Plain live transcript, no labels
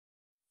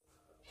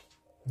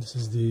This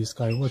is the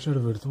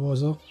Skywatcher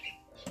Virtuoso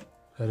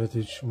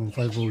Heritage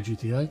 150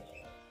 GTI.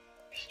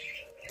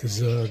 It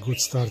is a good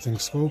starting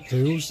scope to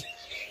use,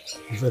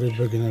 very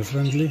beginner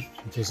friendly.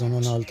 It is on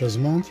an alt-az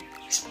mount,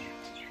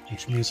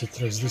 which means it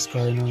tracks this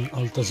kind of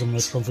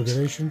alt-azimuth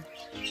configuration.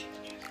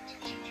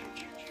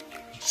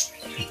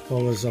 It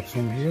powers up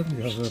from here.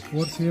 You have a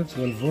port here,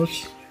 12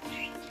 volts,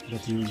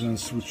 that you can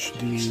switch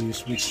the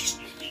switch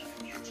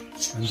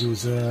and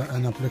use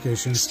an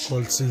application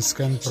called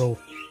SynScan Pro.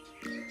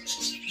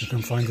 You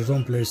can find it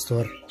on Play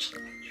Store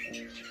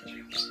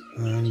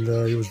and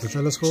use the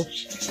telescope.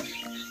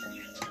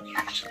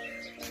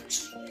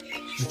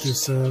 It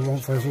is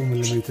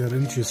 150mm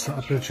inches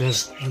aperture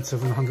and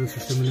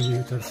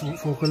 750mm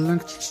focal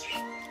length,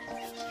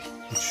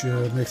 which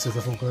makes it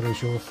a focal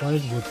ratio of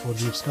 5, good for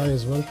deep sky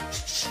as well.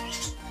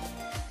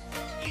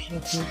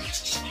 Okay.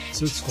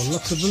 So it's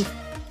collapsible.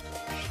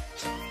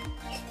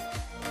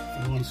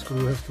 One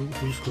screw has two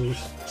screws.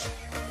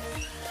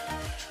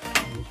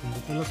 Open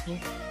the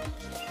telescope.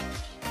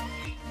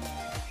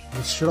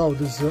 This shroud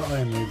is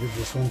I made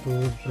this one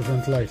to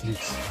prevent light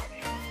leaks,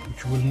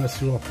 which will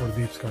mess you up for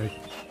deep sky.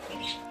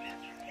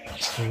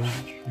 So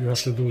you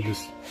have to do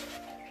this.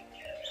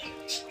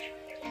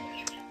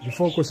 The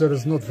focuser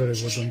is not very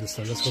good on this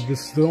telescope.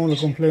 This is the only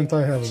complaint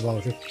I have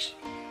about it.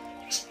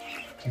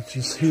 It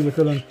is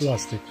helical and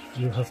plastic.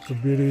 You have to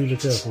be really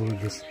careful with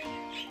this.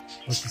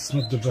 But it's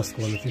not the best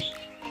quality.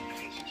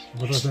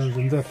 But other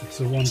than that, it's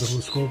a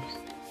wonderful scope.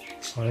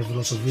 I have a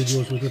lot of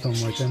videos with it on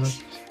my channel.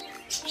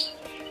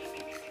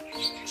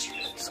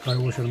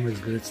 Skywatcher makes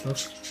great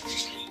stuff.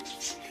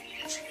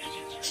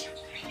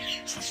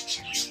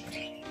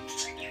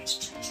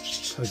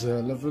 It has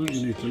a level,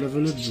 you need to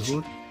level it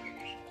before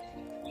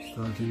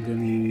starting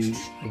any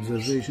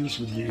observations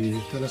with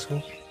the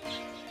telescope.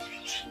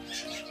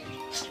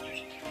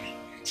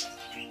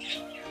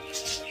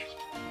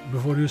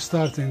 Before you're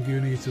starting, you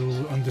need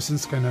to, on the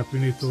SynScan app, you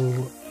need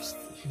to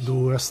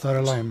do a star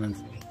alignment.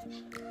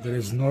 There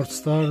is North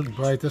Star,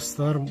 Brightest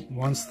Star,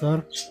 1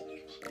 star,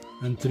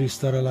 and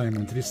 3-star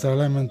alignment. 3-star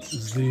alignment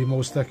is the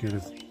most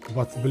accurate,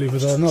 but believe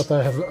it or not,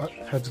 I have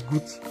had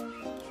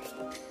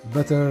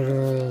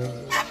better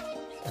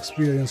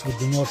experience with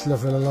the North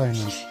level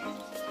alignment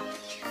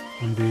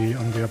on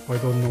the app. I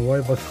don't know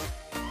why, but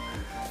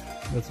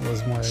that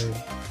was my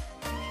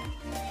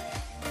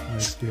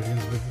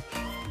experience with it.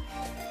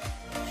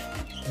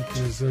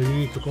 You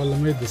need to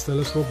collimate this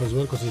telescope as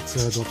well, because it's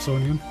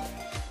dobsonian.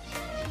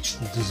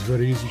 It is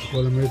very easy to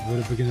collimate,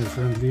 very beginner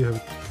friendly. You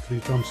have 3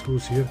 thumb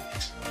screws here.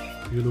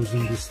 You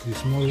loosen these 3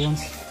 small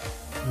ones,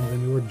 and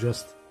then you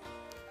adjust.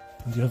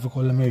 And you have a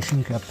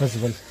collimation cap as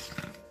well.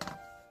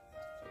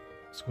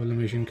 It's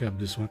collimation cap,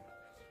 this one.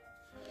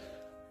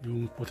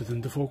 You put it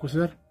in the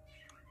focuser,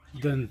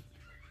 then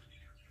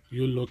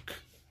you look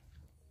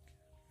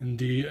in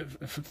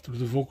through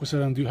the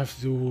focuser, and you have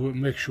to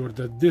make sure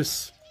that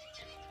this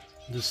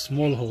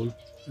small hole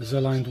is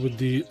aligned with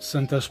the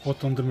center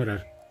spot on the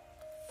mirror,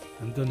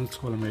 and then it's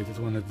collimated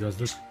when it does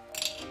this.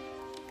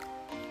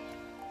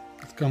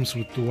 It comes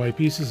with 2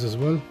 eyepieces as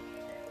well,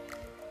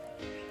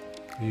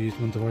 the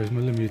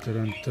 25mm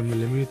and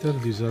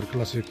 10mm. These are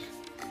classic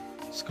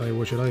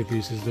Skywatcher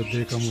eyepieces that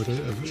they come with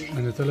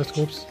in the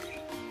telescopes.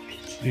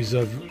 These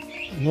are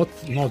not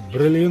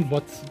brilliant,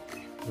 but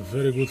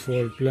very good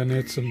for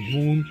planets and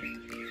moon,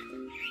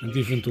 and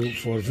even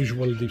for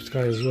visual deep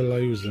sky as well. I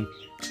use them.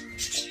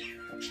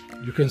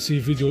 You can see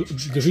the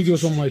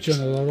videos on my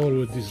channel are all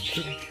with these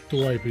 2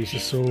 eyepieces,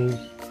 so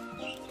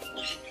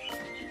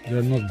they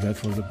are not bad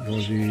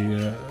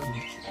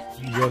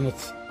they are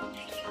not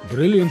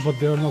brilliant, but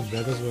they are not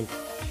bad as well.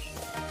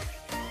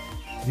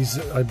 These,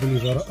 I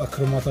believe, are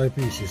achromat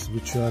eyepieces,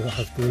 which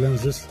have 2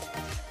 lenses.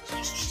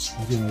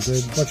 You know,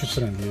 they're budget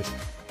friendly.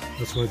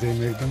 That's why they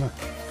make them up.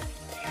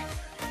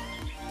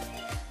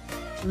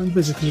 And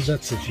basically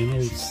that's it. You know,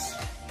 it's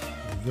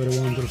very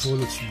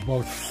wonderful. It's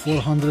about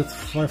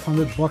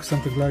 400-500 bucks,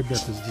 something like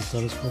that. Is this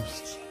telescope?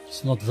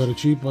 It's not very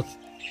cheap, but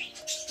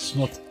it's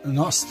not an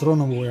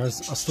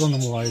astronomy-wise.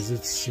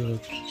 It's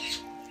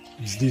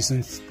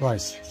decent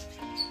price.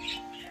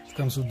 It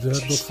comes with the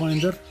dot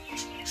finder.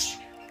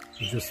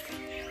 You just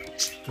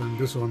turn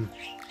this on,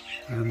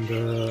 and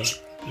it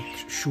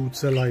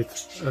shoots a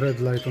red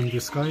light on the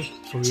sky,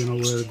 so you know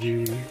where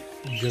the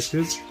object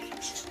is.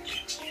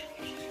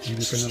 And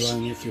you can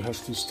align if you have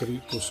 2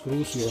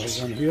 screws. You have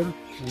one here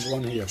and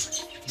one here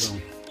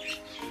down.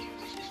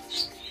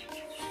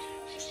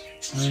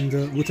 And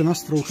with an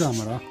astro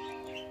camera,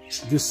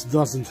 this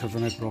doesn't have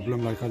any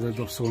problem like other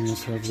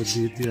dobsonians have with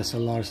the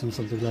DSLRs and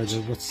something like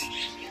that. But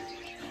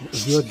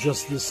if you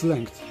adjust this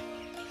length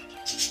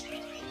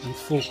and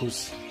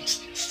focus,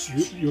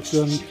 you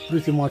can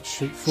pretty much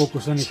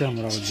focus any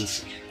camera with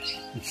this.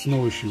 It's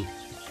no issue.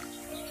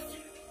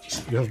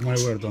 You have my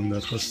word on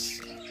that, because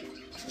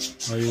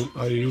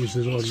I use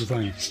it all the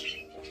time.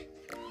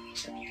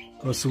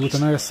 Because with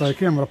an ISI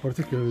camera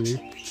particularly,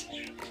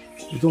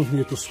 you don't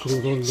need to screw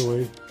it all the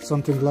way.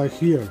 Something like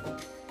here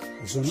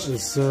is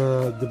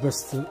the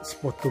best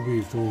spot to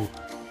be to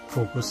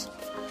focus.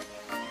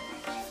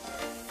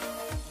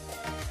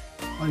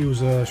 I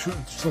use a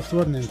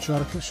software named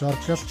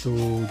SharpCap to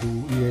do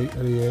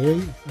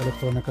EAA,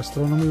 electronic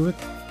astronomy with.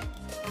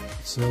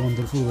 It's a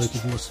wonderful way to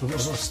do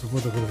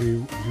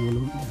astrophotography,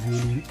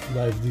 view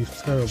live deep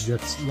sky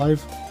objects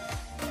live.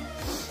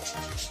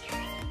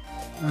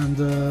 And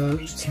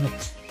it's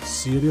not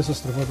serious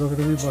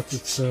astrophotography, but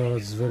it's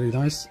very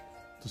nice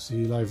to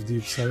see live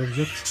deep sky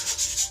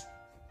objects.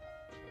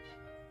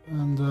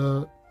 And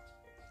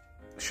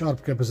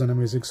SharpCap is an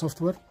amazing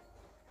software.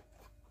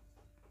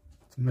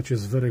 It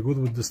matches very good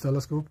with this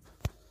telescope.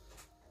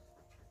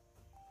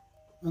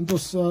 And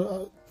those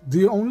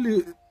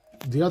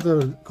the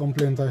other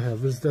complaint I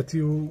have is that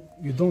you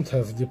don't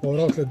have the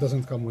power outlet.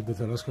 Doesn't come with the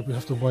telescope. You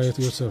have to buy it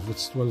yourself.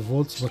 It's 12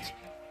 volts, but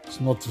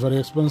it's not very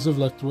expensive,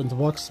 like 20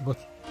 bucks, but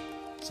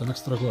it's an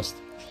extra cost.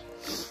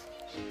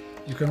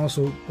 You can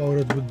also power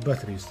it with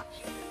batteries,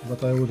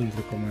 but I wouldn't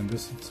recommend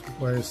this. It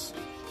requires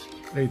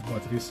 8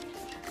 batteries,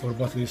 4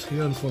 batteries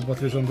here and 4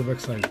 batteries on the back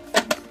side.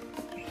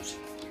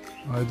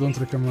 I don't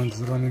recommend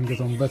running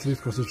it on batteries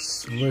because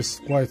it's wastes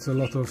quite a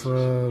lot of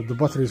the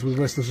batteries will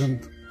waste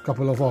within a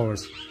couple of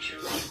hours,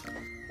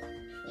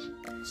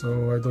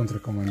 so I don't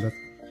recommend that.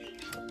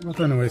 But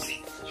anyways,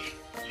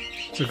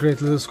 it's a great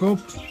little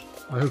scope.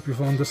 I hope you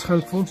found this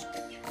helpful.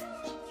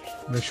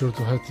 Make sure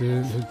to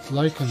hit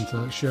like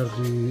and share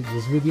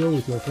this video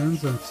with your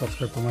friends and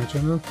subscribe to my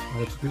channel.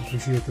 I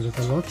appreciate it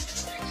a lot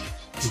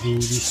to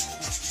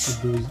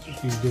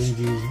keep doing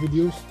these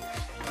videos.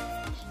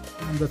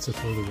 And that's it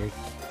for the day.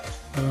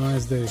 Have a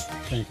nice day.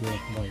 Thank you.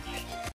 Bye.